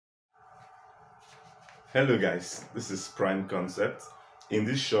Hello guys, this is Prime Concept. In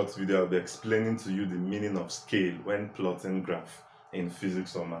this short video, I'll be explaining to you the meaning of scale when plotting graph in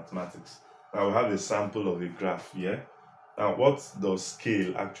physics or mathematics. Now we have a sample of a graph here. Now what does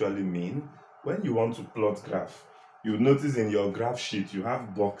scale actually mean? When you want to plot graph, you'll notice in your graph sheet you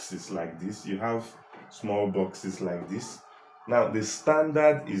have boxes like this, you have small boxes like this. Now the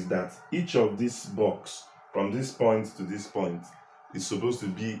standard is that each of this box from this point to this point is supposed to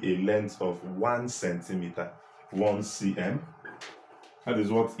be a length of 1 centimeter, 1 cm. That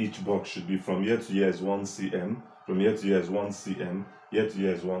is what each box should be. From here to here is 1 cm, from here to here is 1 cm, here to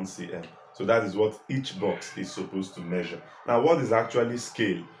here is 1 cm. So that is what each box is supposed to measure. Now what is actually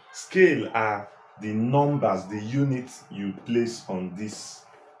scale? Scale are the numbers, the units you place on this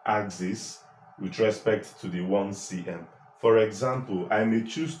axis with respect to the 1 cm. For example, I may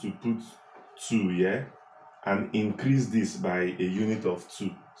choose to put 2 here and increase this by a unit of 2.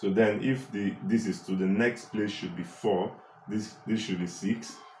 So then if this is 2, the next place should be 4, this should be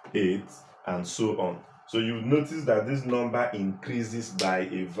 6, 8, and so on. So you notice that this number increases by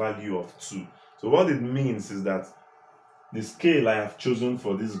a value of 2. So what it means is that the scale I have chosen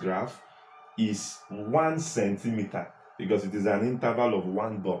for this graph is 1 centimeter because it is an interval of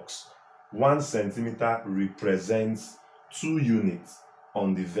 1 box. 1 centimeter represents 2 units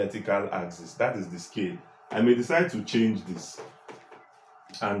on the vertical axis. That is the scale. I may decide to change this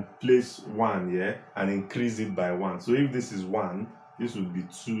and place 1 here and increase it by 1. So if this is 1, this would be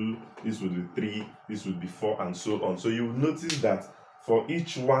 2, this would be 3, this would be 4, and so on. So you will notice that for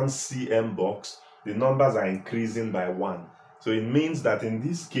each 1 cm box, the numbers are increasing by 1. So it means that in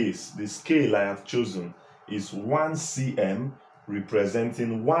this case, the scale I have chosen is 1 cm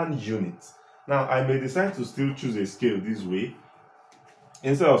representing 1 unit. Now I may decide to still choose a scale this way.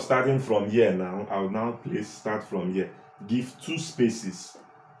 Instead of starting from here now, I will now start from here. Give 2 spaces.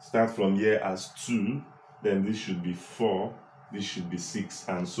 Start from here as 2, then this should be 4, this should be 6,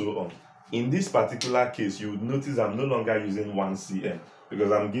 and so on. In this particular case, you would notice I'm no longer using 1 cm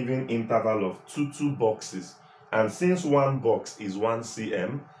because I'm giving interval of 2 boxes. And since 1 box is 1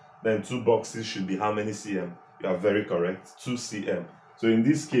 cm, then 2 boxes should be how many cm? You are very correct, 2 cm. So in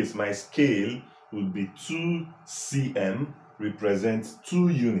this case, my scale would be 2 cm represents 2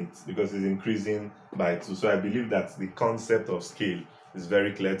 units because it's increasing by 2. So I believe that the concept of scale is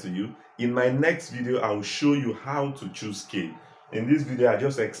very clear to you. In my next video, I will show you how to choose scale. In this video, I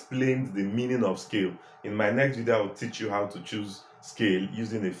just explained the meaning of scale. In my next video, I will teach you how to choose scale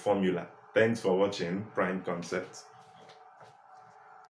using a formula. Thanks for watching Prime Concept.